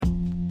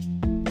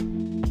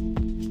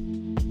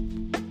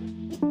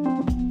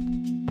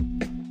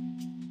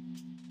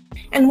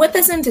And with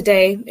us in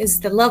today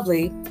is the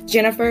lovely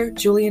Juniper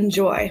Julian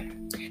Joy.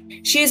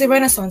 She is a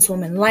Renaissance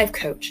woman, life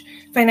coach,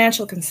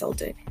 financial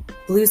consultant,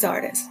 blues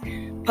artist,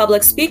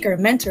 public speaker,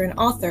 mentor, and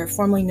author,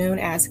 formerly known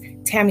as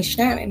Tammy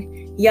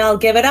Shannon. Y'all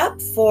give it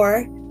up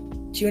for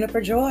Juniper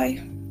Joy.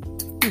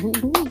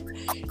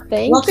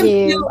 Welcome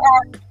to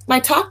my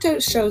talk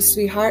show,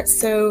 sweetheart.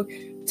 So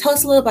tell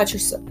us a little about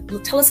yourself.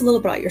 Tell us a little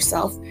about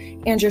yourself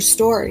and your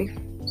story.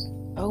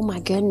 Oh my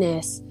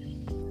goodness.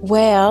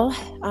 Well,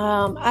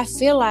 I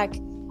feel like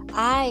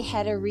I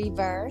had a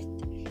rebirth.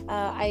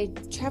 I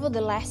traveled the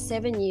last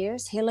 7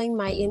 years healing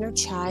my inner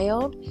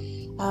child,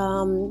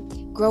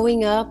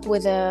 growing up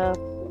with a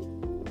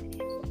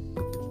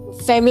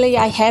family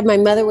I had. My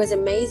mother was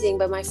amazing,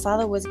 but my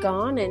father was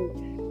gone and,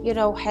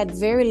 had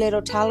very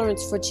little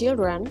tolerance for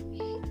children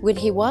when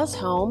he was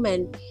home.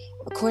 And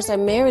of course, I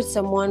married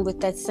someone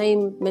with that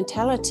same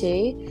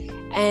mentality.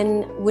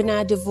 And when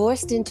I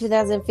divorced in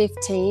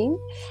 2015,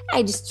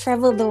 I just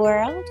traveled the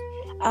world.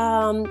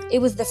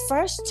 It was the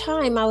first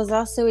time I was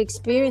also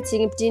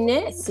experiencing empty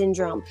nest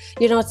syndrome.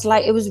 It's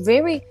like, it was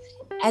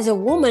as a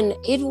woman,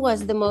 it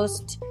was the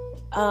most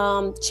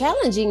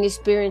challenging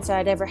experience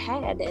I'd ever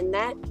had. And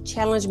that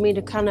challenged me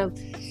to kind of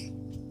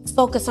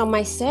focus on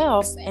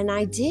myself. And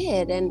I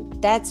did.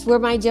 And that's where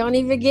my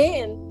journey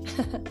began.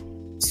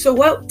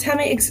 So tell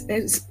me,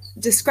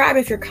 describe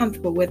if you're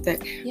comfortable with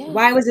it. Yeah.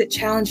 Why was it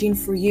challenging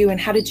for you? And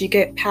how did you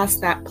get past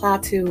that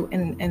plateau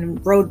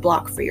and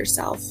roadblock for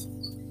yourself?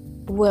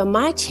 Well,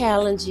 my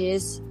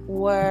challenges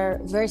were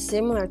very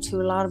similar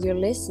to a lot of your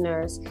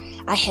listeners.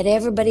 I had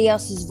everybody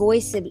else's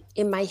voice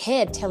in my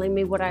head telling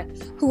me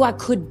who I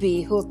could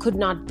be, who I could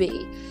not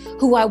be,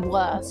 who I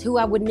was, who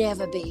I would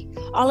never be,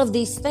 all of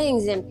these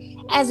things. And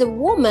as a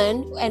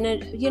woman, and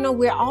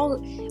we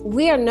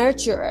are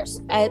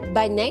nurturers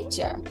by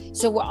nature.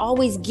 So we're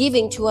always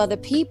giving to other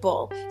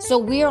people. So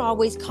we're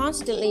always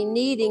constantly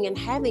needing and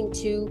having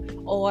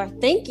to, or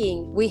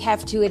thinking we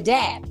have to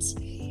adapt.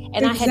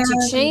 And exactly. I had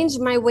to change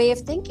my way of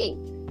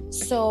thinking.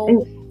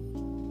 So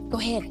go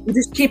ahead. You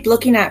just keep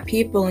looking at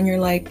people and you're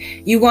like,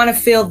 you want to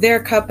fill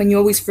their cup and you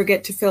always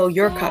forget to fill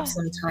your cup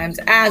sometimes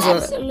as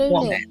Absolutely. A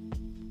woman.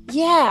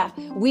 Yeah,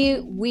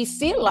 we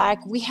feel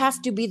like we have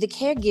to be the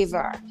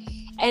caregiver.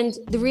 And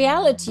the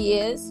reality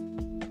is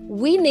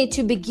we need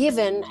to be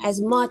given as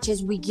much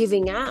as we're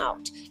giving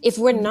out. If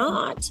we're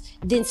not,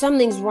 then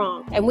something's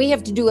wrong. And we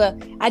have to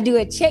I do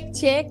a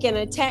check and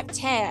a tap,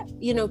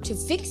 to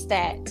fix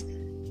that.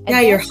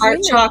 And your heart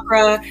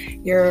chakra,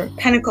 your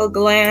pineal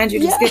gland, you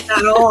just get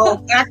that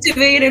all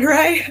activated,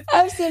 right?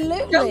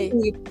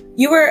 Absolutely.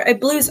 You were a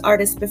blues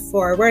artist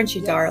before, weren't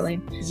you,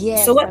 darling?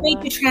 Yes. So what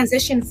made you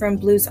transition from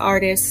blues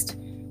artist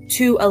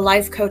to a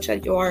life coach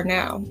that you are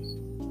now?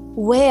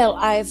 Well,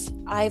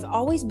 I've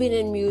always been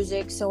in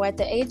music. So at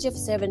the age of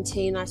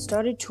 17, I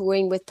started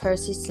touring with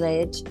Percy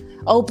Sledge,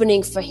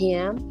 opening for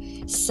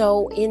him.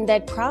 So in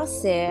that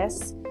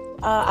process,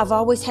 I've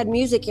always had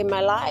music in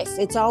my life.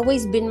 It's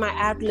always been my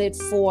outlet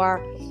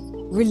for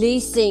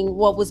releasing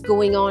what was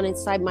going on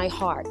inside my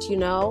heart,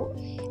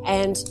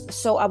 And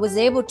so I was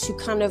able to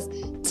kind of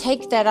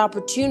take that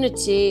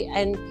opportunity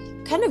and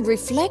kind of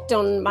reflect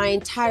on my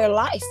entire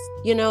life,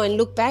 and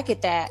look back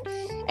at that.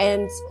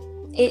 And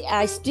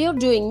I'm still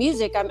doing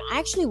music. I'm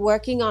actually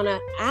working on an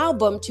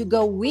album to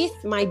go with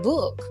my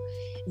book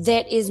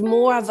that is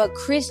more of a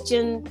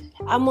Christian,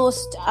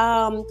 almost,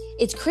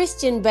 it's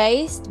Christian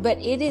based, but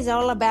it is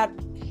all about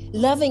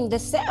loving the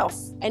self.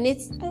 And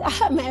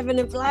I'm having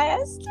a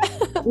blast.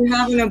 You're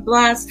having a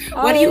blast.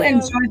 What do you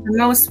enjoy the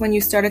most when you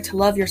started to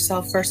love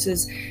yourself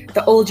versus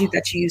the old you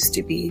that you used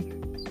to be?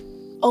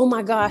 Oh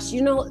my gosh.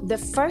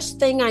 The first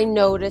thing I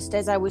noticed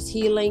as I was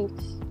healing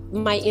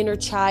my inner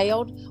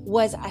child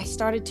was I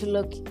started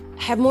to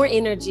have more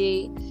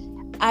energy.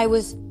 I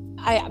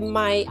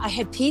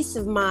had peace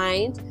of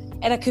mind.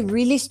 And I could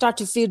really start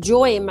to feel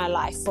joy in my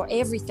life for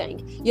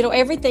everything.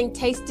 Everything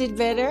tasted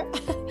better.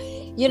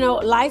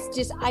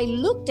 I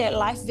looked at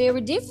life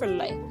very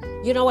differently,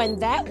 and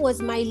that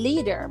was my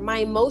leader. My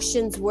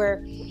emotions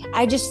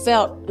I just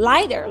felt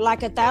lighter,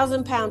 like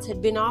 1,000 pounds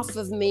had been off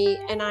of me.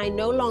 And I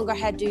no longer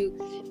had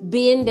to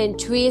bend and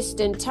twist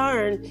and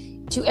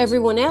turn to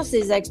everyone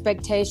else's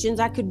expectations.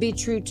 I could be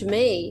true to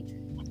me.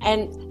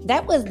 And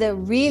that was the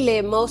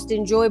really most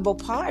enjoyable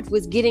part,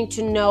 was getting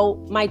to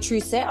know my true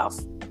self.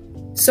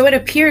 So it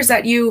appears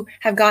that you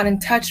have gotten in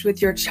touch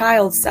with your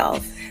child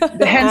self,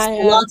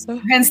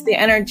 hence the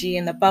energy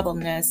and the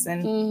bubbleness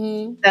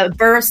and the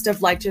burst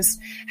of just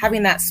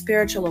having that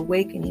spiritual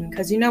awakening.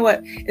 Because you know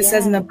what it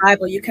says in the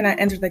Bible, you cannot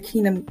enter the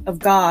kingdom of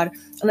God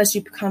unless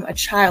you become a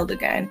child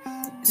again.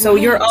 So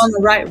you're on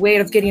the right way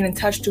of getting in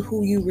touch to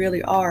who you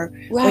really are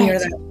when you're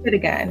that kid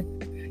again.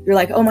 You're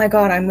like, oh my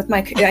God, I'm with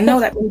my kid. I know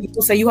that when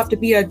people say you have to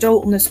be an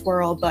adult in this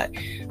world, but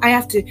I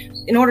have to,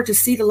 in order to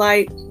see the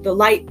light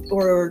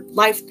or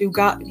life through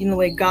God, the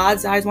way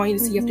God's eyes want you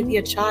to see, you have to be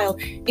a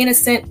child,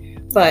 innocent,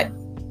 but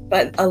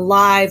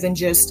alive and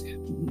just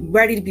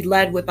ready to be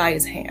led by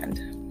his hand.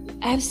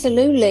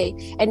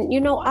 Absolutely. And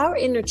our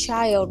inner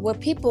child,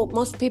 what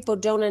most people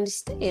don't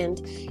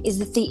understand is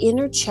that the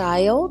inner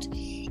child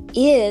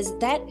is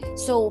that.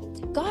 So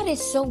God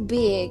is so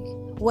big.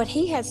 What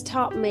he has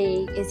taught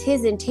me is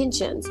his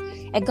intentions.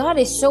 And God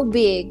is so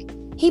big.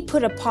 He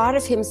put a part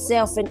of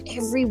himself in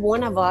every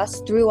one of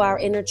us through our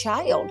inner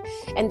child.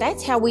 And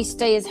that's how we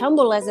stay as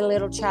humble as a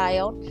little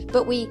child,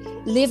 but we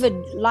live a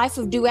life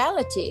of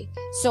duality.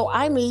 So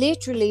I'm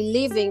literally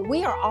living,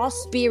 we are all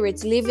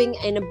spirits living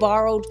in a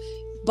borrowed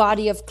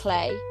body of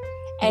clay.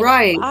 And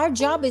right. Our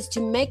job is to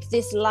make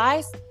this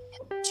life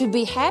to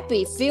be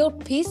happy,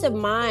 filled peace of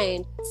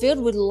mind,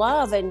 filled with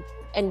love and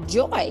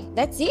joy.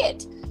 That's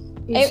it.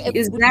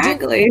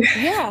 Exactly.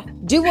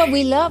 Do what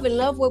we love and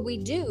love what we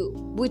do,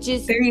 which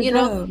is,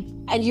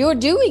 and you're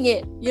doing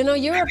it.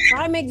 You're a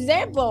prime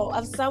example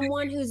of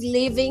someone who's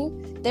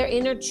living their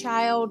inner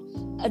child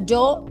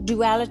adult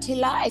duality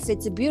life.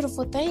 It's a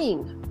beautiful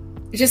thing.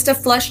 It's just a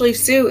fleshly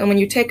suit, and when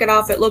you take it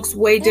off, it looks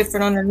way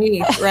different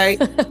underneath, right?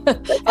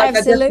 Like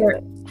Absolutely. A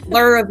different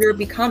blur of your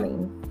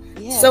becoming.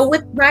 Yeah. So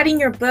with writing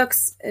your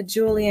books,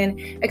 Julian,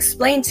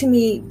 explain to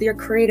me your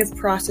creative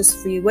process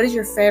for you. What is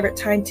your favorite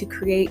time to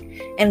create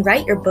and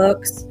write your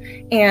books?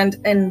 And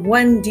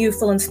when do you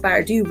feel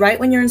inspired? Do you write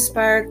when you're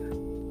inspired,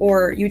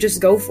 or you just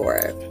go for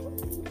it?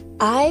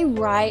 I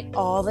write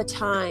all the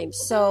time.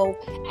 So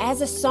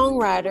as a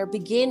songwriter,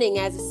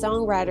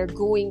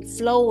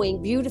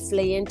 flowing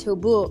beautifully into a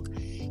book,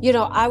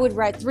 I would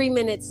write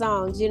 3-minute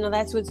songs.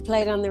 That's what's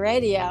played on the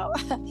radio.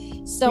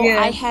 So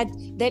I had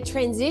that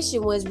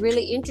transition was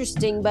really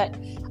interesting, but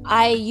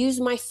I use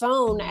my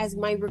phone as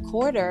my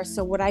recorder.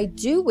 So what I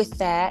do with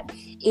that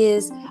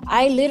is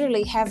I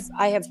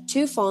have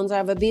 2 phones. I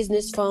have a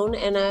business phone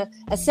and a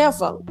cell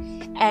phone.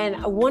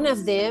 And one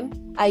of them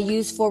I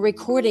use for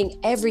recording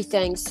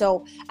everything.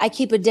 So I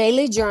keep a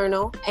daily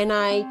journal and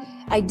I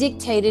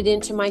dictate it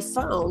into my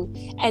phone.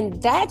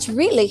 And that's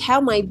really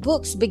how my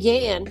books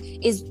began,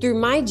 is through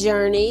my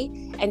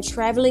journey and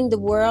traveling the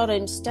world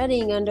and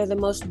studying under the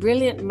most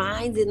brilliant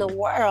minds in the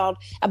world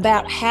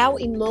about how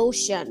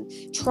emotion,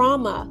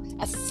 trauma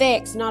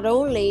affects not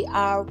only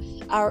our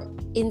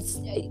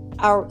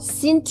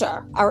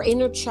center, our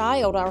inner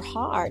child, our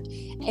heart,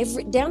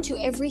 down to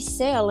every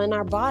cell in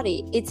our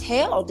body. It's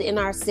held in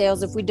our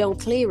cells if we don't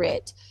clear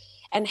it.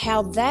 And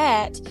how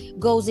that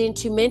goes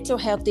into mental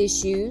health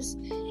issues.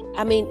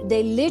 I mean,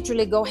 they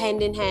literally go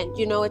hand in hand.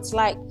 It's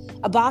like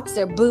a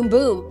boxer, boom,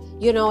 boom.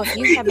 If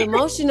you have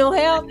emotional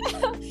health,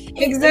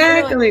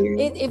 exactly.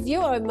 If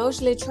you're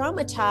emotionally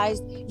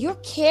traumatized, you're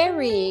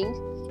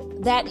carrying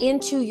that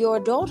into your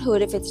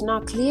adulthood if it's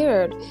not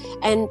cleared.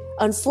 And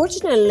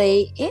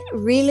unfortunately, it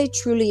really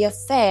truly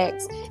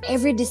affects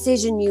every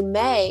decision you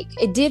make.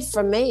 It did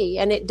for me,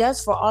 and it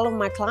does for all of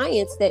my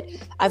clients that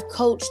I've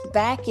coached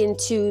back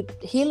into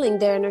healing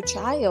their inner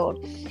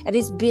child. And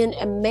it's been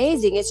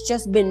amazing. It's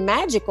just been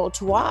magical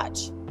to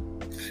watch.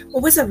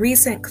 What was a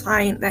recent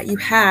client that you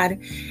had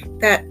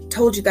that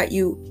told you that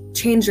you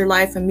changed your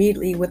life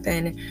immediately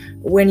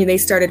when they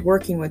started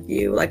working with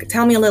you? Like,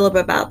 tell me a little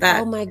bit about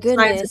that. Oh my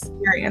goodness.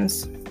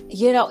 Experience.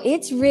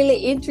 It's really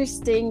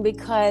interesting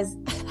because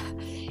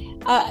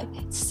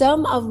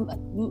some of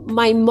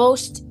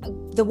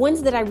the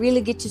ones that I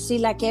really get to see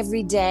like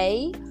every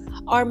day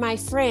are my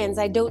friends.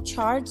 I don't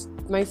charge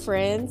my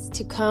friends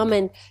to come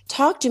and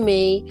talk to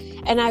me.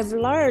 And I've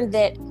learned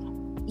that,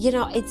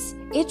 it's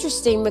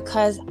interesting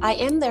because I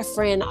am their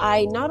friend.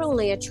 I not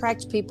only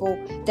attract people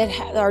that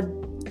are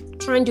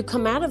trying to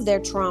come out of their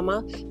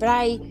trauma, but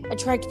I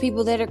attract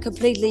people that are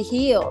completely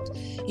healed,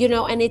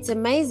 and it's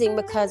amazing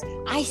because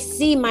I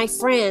see my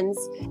friends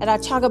and I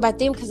talk about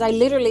them because I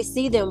literally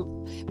see them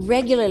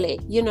regularly,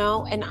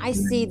 and I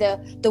see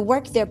the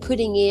work they're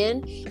putting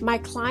in. My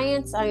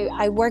clients,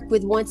 I work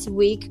with once a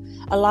week,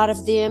 a lot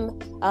of them,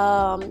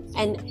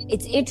 and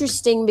it's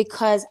interesting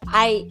because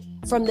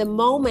from the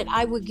moment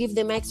I would give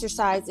them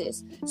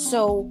exercises.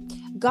 So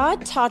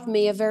God taught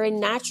me a very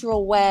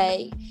natural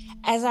way.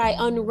 As I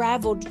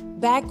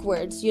unraveled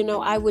backwards,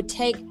 I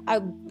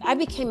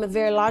became a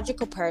very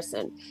logical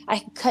person.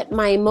 I cut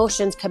my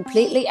emotions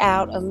completely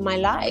out of my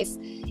life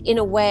in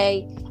a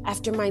way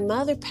after my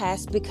mother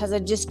passed because I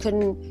just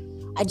couldn't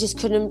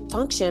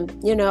function.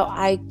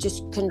 I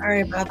just couldn't.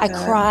 Sorry about that.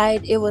 I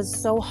cried. It was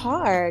so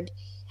hard.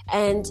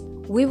 And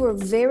we were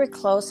very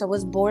close. I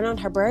was born on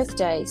her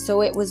birthday.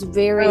 So it was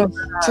very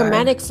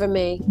traumatic for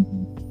me.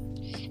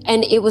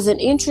 And it was an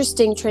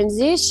interesting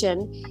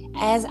transition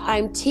as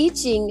I'm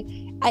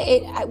teaching.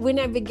 When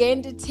I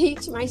began to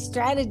teach my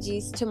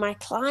strategies to my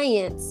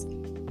clients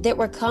that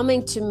were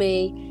coming to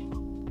me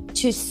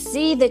to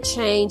see the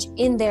change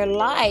in their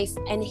life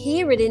and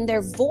hear it in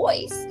their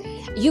voice.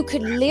 You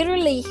could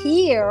literally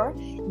hear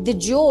the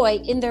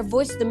joy in their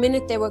voice the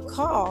minute they would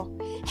call.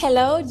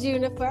 Hello,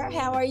 Juniper.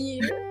 How are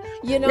you?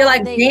 You're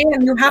like,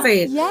 damn, you have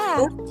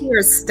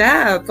your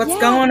step. What's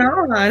going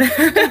on?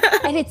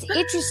 And it's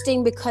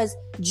interesting because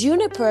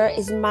Juniper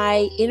is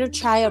my inner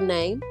child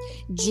name.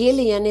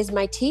 Jillian is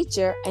my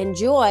teacher. And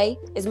Joy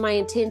is my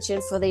intention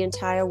for the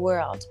entire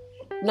world,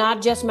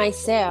 not just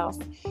myself.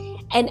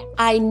 And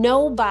I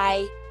know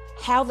by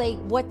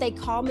what they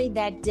call me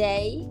that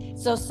day.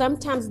 So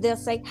sometimes they'll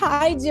say,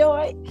 "Hi,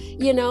 Joy,"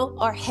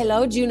 or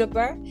 "Hello,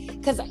 Juniper,"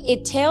 because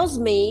it tells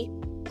me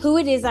who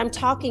it is I'm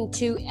talking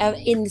to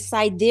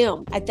inside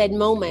them at that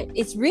moment.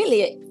 It's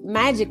really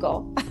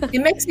magical.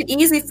 It makes it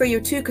easy for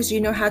you too, because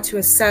you know how to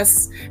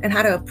assess and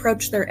how to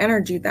approach their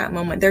energy at that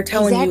moment. They're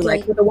telling you,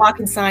 like with a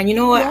walking sign, you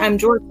know what, I'm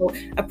joyful.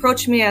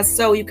 Approach me as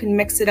so. You can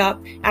mix it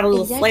up, add a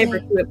little flavor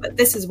to it, but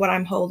this is what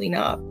I'm holding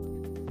up.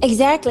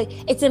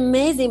 Exactly. It's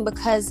amazing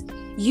because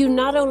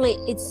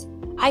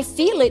I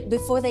feel it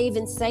before they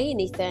even say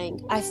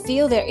anything. I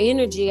feel their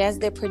energy as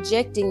they're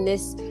projecting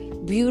this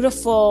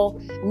beautiful,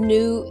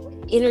 new,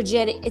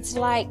 energetic. It's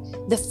like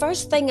the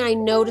first thing I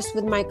notice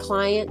with my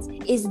clients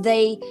is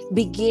they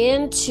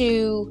begin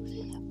to,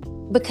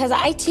 because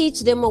I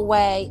teach them a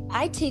way.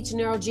 I teach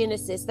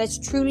neurogenesis. That's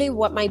truly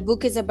what my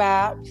book is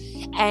about.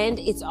 And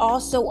it's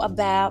also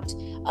about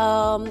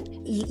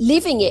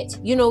living it.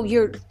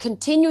 You're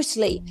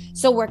continuously.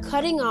 So we're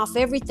cutting off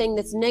everything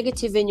that's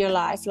negative in your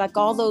life, like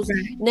all those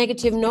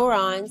negative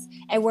neurons,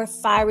 and we're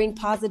firing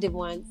positive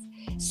ones.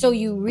 So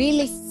you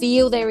really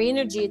feel their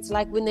energy. It's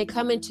like when they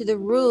come into the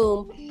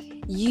room,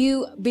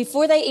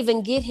 before they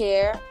even get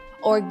here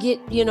or get,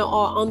 or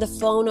on the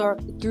phone or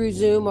through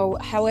Zoom or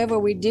however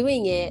we're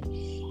doing it,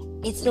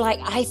 it's like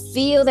I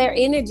feel their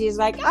energy. It's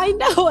like, I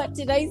know what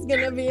today's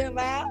going to be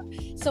about.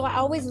 So I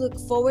always look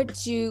forward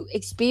to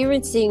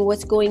experiencing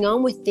what's going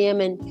on with them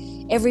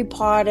and every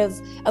part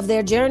of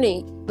their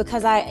journey,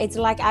 because it's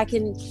like I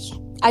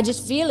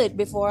just feel it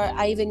before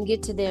I even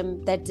get to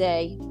them that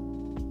day.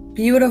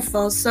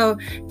 Beautiful. So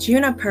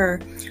Juniper,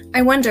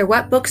 I wonder,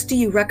 what books do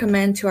you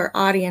recommend to our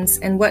audience,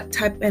 and what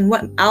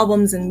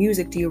albums and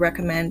music do you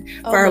recommend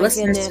for our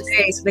listeners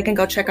today so they can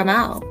go check them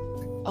out?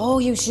 Oh,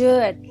 you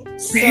should.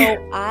 So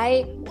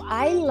I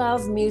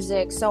love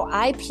music. So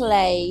I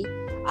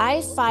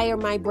fire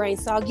my brain.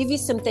 So I'll give you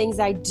some things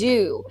I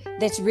do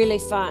that's really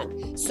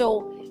fun.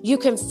 So you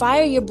can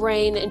fire your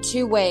brain in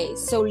two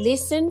ways. So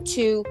listen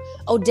to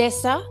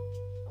Odessa.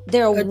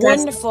 They're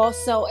wonderful.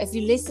 So if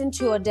you listen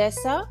to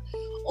Odessa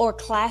or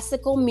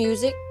classical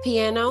music,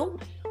 piano,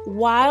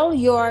 while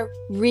you're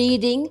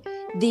reading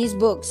these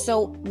books.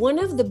 So one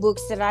of the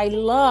books that I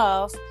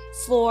love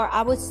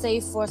I would say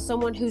for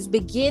someone who's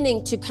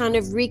beginning to kind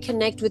of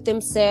reconnect with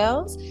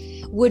themselves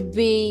would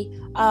be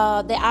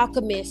The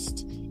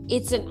Alchemist.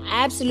 It's an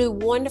absolute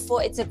wonderful,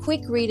 it's a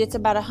quick read. It's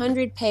about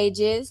 100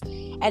 pages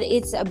and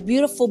it's a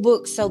beautiful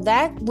book. So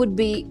that would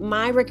be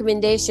my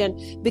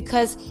recommendation,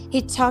 because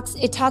it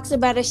talks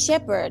about a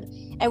shepherd,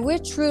 and we're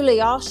truly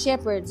all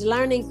shepherds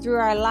learning through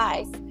our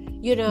life,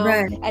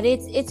 and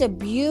it's a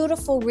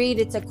beautiful read.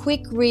 It's a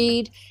quick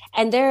read,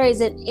 and there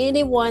isn't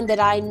anyone that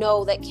I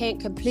know that can't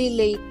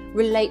completely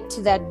relate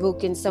to that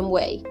book in some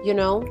way,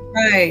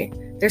 Right.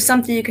 There's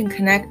something you can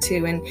connect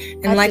to. And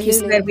like you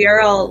said, we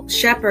are all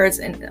shepherds,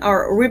 and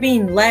we're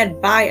being led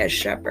by a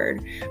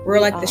shepherd. We're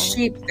like the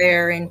sheep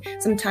there. And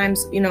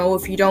sometimes,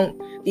 if you don't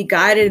be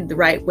guided the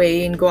right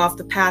way and go off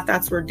the path,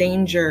 that's where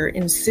danger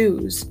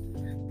ensues.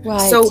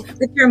 Right. So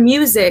with your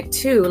music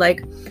too,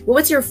 like,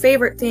 what's your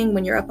favorite thing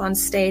when you're up on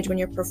stage, when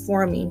you're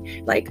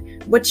performing? Like,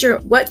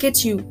 what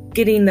gets you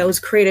getting those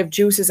creative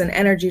juices and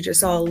energy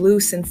just all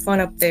loose and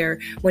fun up there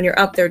when you're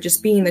up there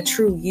just being the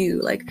true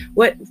you? Like,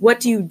 what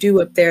do you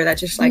do up there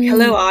that's just like,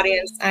 hello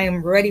audience, I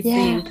am ready for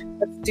you.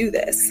 Let's do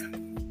this.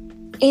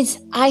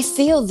 I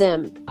feel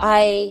them.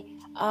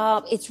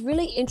 It's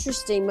really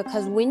interesting,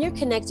 because when you're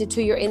connected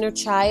to your inner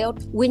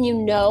child,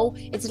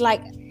 it's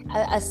like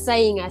a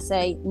saying I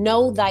say,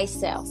 know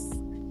thyself.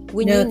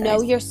 When you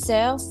know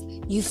yourself,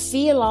 you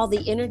feel all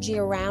the energy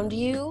around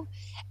you,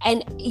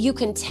 and you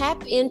can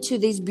tap into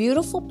these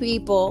beautiful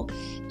people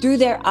through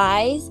their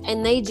eyes,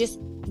 and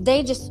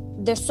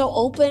they're so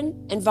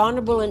open and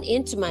vulnerable and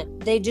intimate.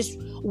 They just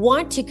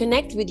want to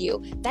connect with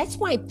you. That's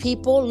why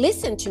people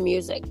listen to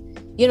music.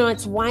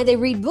 It's why they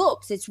read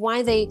books. It's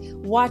why they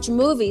watch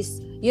movies,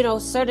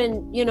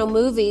 certain,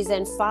 movies,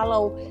 and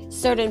follow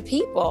certain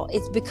people.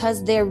 It's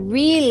because they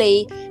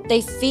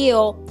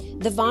feel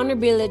the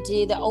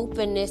vulnerability, the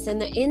openness,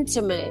 and the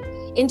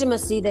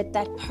intimacy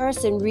that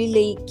person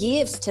really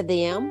gives to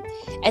them.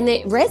 And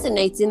it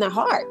resonates in their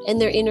heart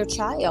and their inner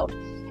child.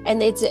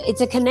 And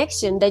it's a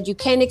connection that you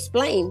can't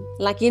explain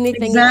like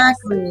anything else.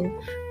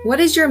 What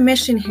is your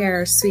mission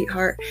here,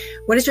 sweetheart?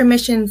 What is your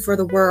mission for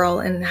the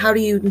world, and how do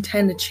you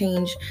intend to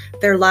change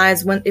their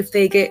lives if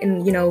they get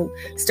and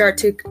start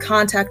to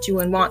contact you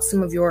and want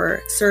some of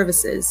your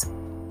services?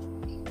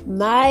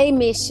 My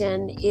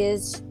mission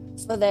is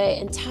for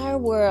the entire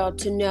world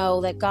to know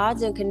that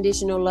God's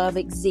unconditional love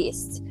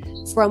exists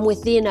from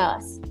within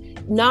us,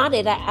 not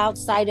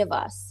outside of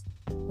us,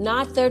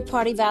 not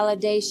third-party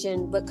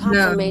validation, but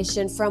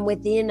confirmation from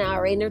within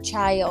our inner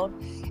child,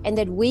 and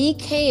that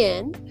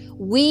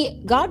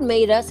God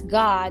made us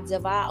gods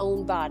of our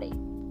own body.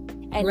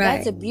 And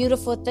that's a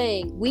beautiful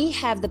thing. We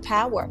have the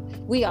power.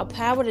 We are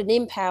powered and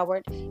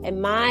empowered.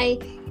 And my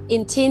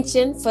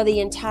intention for the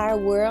entire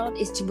world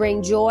is to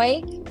bring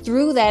joy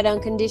through that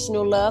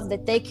unconditional love,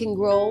 that they can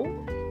grow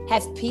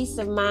have peace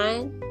of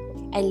mind,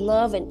 and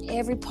love in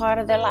every part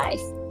of their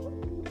life.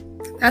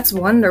 That's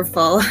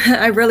wonderful.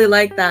 I really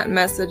like that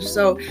message.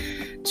 So,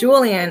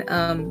 Julian,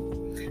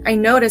 I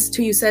noticed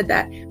too, you said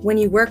that when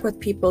you work with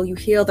people, you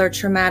heal their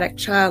traumatic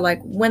child. Like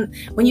when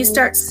you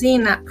start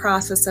seeing that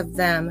process of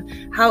them,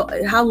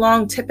 how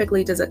long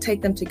typically does it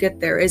take them to get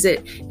there? Is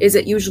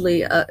it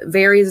usually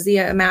varies the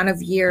amount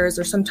of years,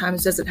 or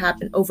sometimes does it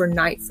happen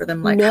overnight for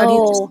them? Like No. How do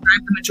you describe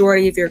the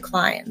majority of your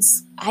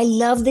clients? I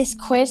love this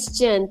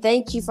question.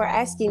 Thank you for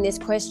asking this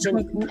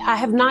question. I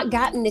have not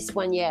gotten this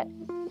one yet.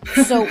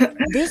 So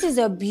this is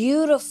a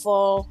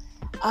beautiful,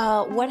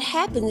 what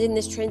happens in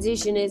this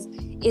transition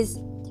is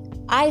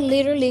I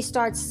literally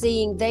start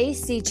seeing, they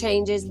see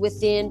changes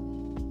within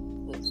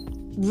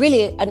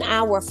really an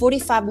hour,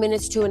 45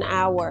 minutes to an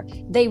hour.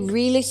 They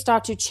really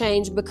start to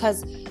change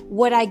because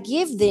what I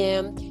give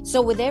them,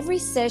 so with every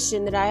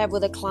session that I have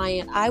with a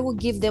client, I will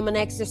give them an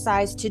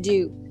exercise to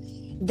do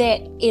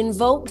that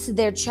invokes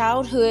their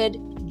childhood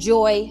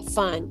joy,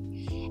 fun.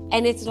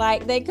 And it's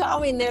like, they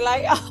call me and they're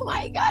like, oh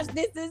my gosh,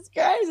 this is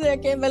crazy. I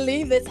can't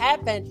believe this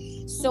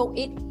happened. So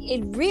it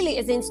really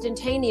is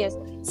instantaneous.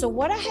 So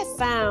what I have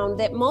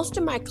found that most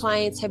of my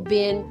clients have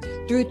been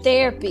through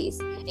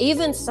therapies.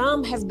 Even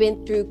some have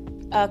been through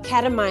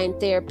ketamine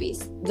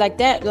therapies like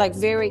that, like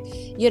very,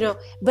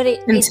 but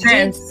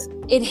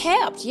it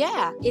helped.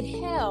 Yeah,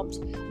 it helped,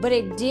 but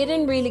it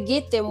didn't really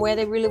get them where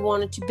they really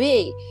wanted to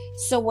be.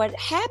 So what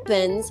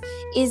happens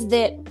is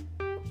that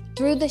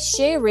through the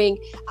sharing,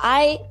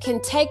 I can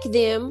take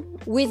them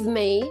with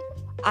me.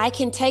 I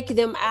can take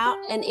them out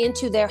and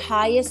into their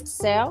highest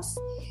self,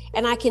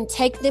 and I can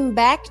take them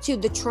back to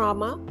the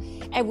trauma,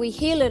 and we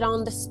heal it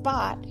on the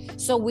spot.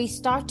 So we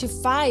start to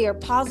fire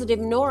positive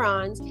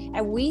neurons,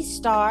 and we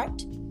start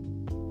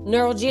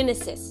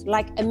neurogenesis,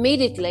 like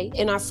immediately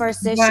in our first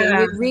session.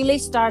 Wow. We're really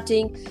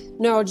starting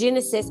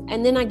neurogenesis,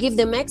 and then I give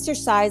them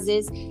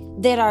exercises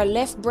that are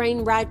left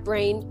brain, right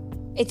brain.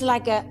 It's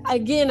like a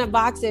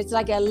boxer. It's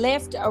like a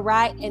left, a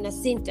right, and a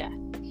center.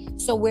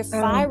 So we're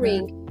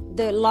firing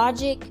the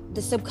logic,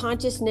 the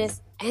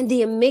subconsciousness, and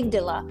the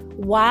amygdala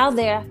while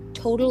they're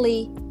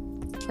totally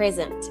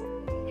present.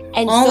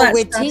 And so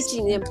we're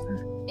teaching them.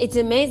 It's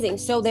amazing.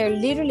 So they're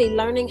literally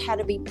learning how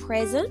to be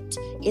present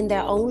in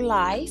their own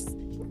life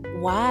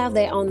while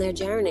they're on their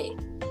journey.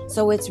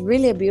 So it's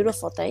really a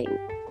beautiful thing.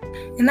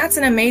 And that's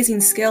an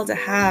amazing skill to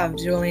have,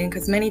 Julian,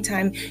 because many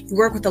times you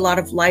work with a lot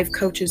of life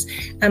coaches,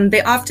 and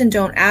they often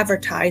don't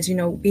advertise,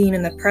 being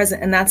in the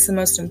present. And that's the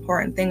most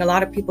important thing. A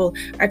lot of people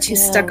are too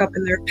stuck up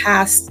in their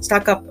past,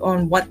 stuck up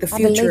on what the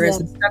future is,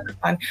 and stuck up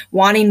on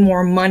wanting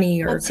more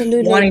money or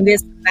wanting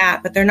this and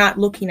that, but they're not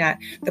looking at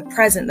the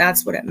present.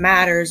 That's what it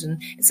matters.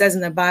 And it says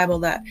in the Bible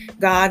that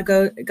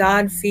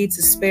God feeds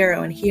the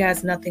sparrow, and he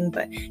has nothing,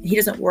 but he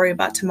doesn't worry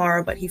about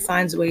tomorrow, but he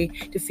finds a way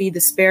to feed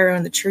the sparrow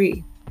and the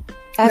tree.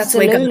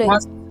 Absolutely. That's the way God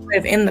wants to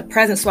live, in the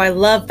present. So I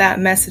love that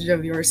message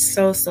of yours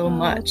so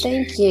much.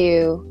 Thank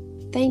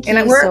you. Thank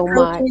you so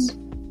much.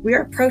 We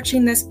are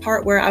approaching this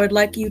part where I would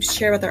like you to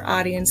share with our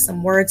audience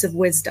some words of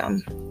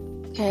wisdom.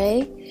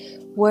 Okay.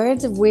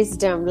 Words of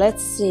wisdom.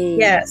 Let's see.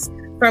 Yes.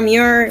 From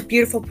your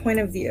beautiful point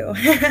of view.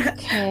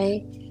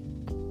 Okay.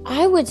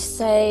 I would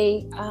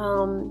say,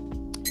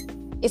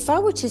 if I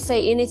were to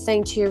say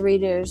anything to your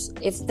readers,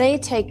 if they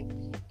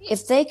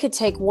could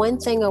take one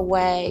thing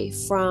away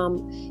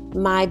from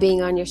my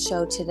being on your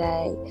show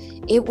today,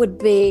 it would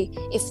be,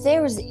 if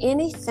there is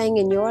anything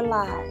in your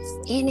life,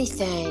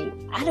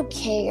 anything, I don't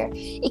care.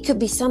 It could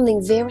be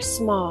something very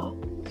small.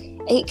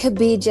 It could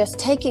be just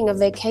taking a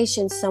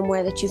vacation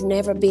somewhere that you've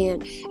never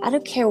been. I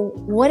don't care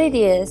what it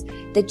is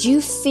that you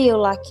feel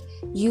like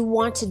you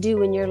want to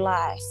do in your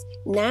life.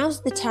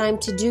 Now's the time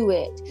to do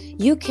it.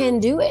 You can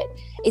do it.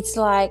 It's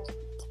like,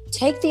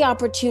 take the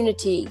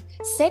opportunity,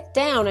 sit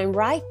down and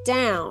write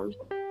down.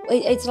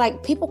 It's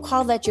like people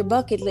call that your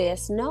bucket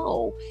list.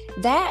 No,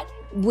 that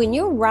when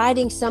you're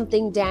writing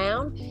something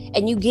down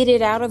and you get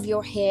it out of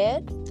your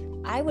head,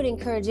 I would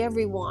encourage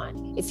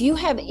everyone, if you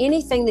have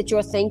anything that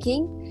you're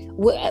thinking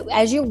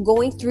as you're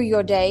going through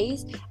your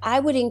days, I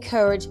would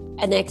encourage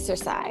an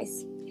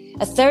exercise,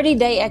 a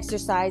 30-day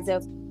exercise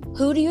of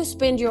who do you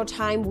spend your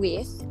time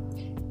with?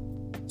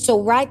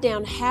 So write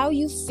down how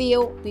you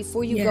feel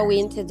before you go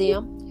into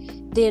them.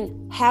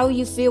 Then how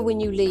you feel when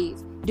you leave.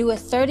 Do a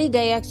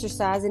 30-day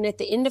exercise, and at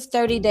the end of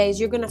 30 days,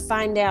 you're going to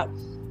find out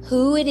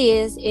who it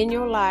is in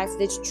your life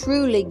that's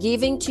truly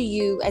giving to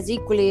you as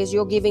equally as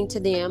you're giving to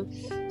them,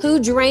 who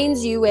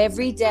drains you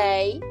every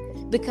day.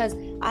 Because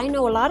I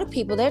know a lot of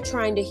people, they're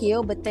trying to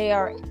heal, but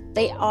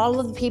all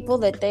of the people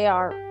that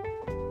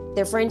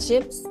their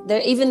friendships,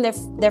 even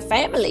their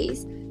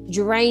families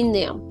drain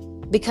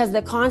them because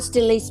they're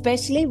constantly,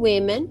 especially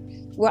women,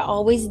 we're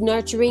always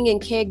nurturing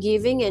and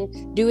caregiving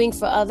and doing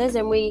for others,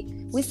 and we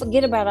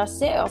forget about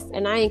ourselves.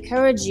 And I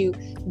encourage you,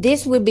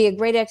 this would be a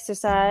great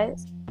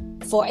exercise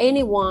for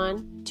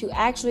anyone to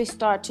actually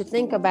start to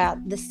think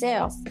about the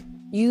self.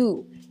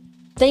 You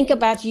think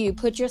about you,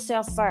 put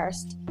yourself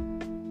first.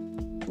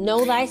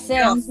 Know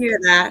thyself. I hear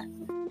that.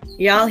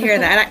 Y'all hear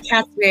that at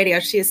Katz Radio.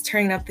 She is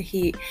turning up the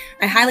heat.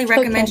 I highly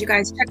recommend you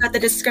guys check out the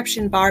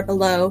description bar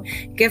below.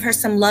 Give her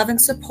some love and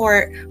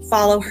support.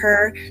 Follow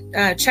her.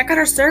 Check out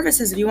her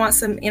services. If you want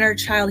some inner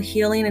child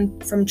healing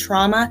and from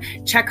trauma,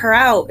 check her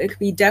out. It could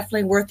be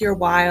definitely worth your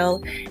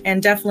while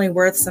and definitely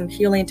worth some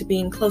healing to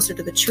being closer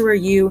to the truer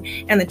you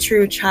and the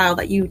true child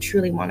that you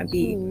truly want to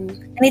be.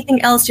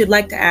 Anything else you'd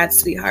like to add,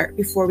 sweetheart,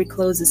 before we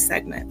close this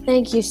segment?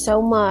 Thank you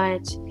so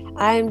much.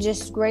 I'm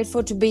just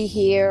grateful to be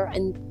here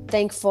and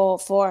thankful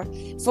for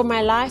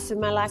my life and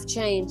my life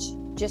change.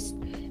 Just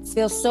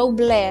feel so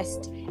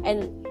blessed,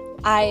 and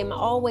I am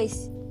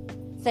always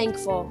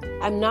thankful.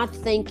 I'm not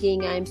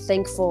thinking, I'm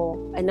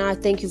thankful, and I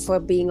thank you for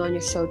being on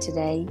your show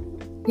today.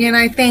 Yeah, and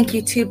I thank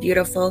you too,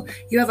 beautiful.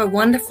 You have a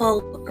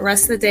wonderful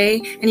rest of the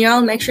day, and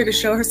y'all make sure to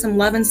show her some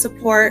love and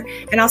support,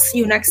 and I'll see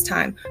you next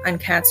time on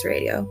Katz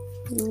Radio.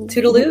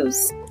 Toodaloos.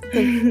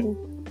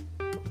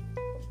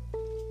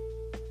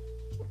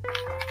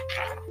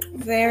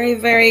 Very,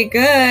 very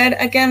good.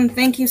 Again,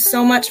 thank you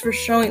so much for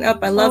showing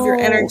up. I love your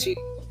energy.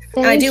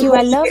 Thank you.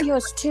 I love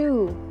yours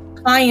too.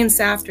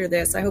 Clients after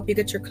this. I hope you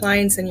get your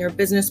clients and your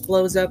business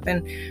blows up,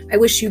 and I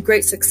wish you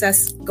great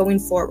success going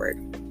forward.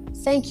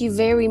 Thank you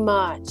very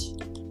much.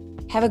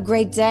 Have a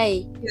great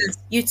day. Yes,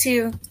 you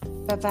too.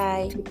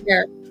 Bye-bye. Take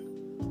care.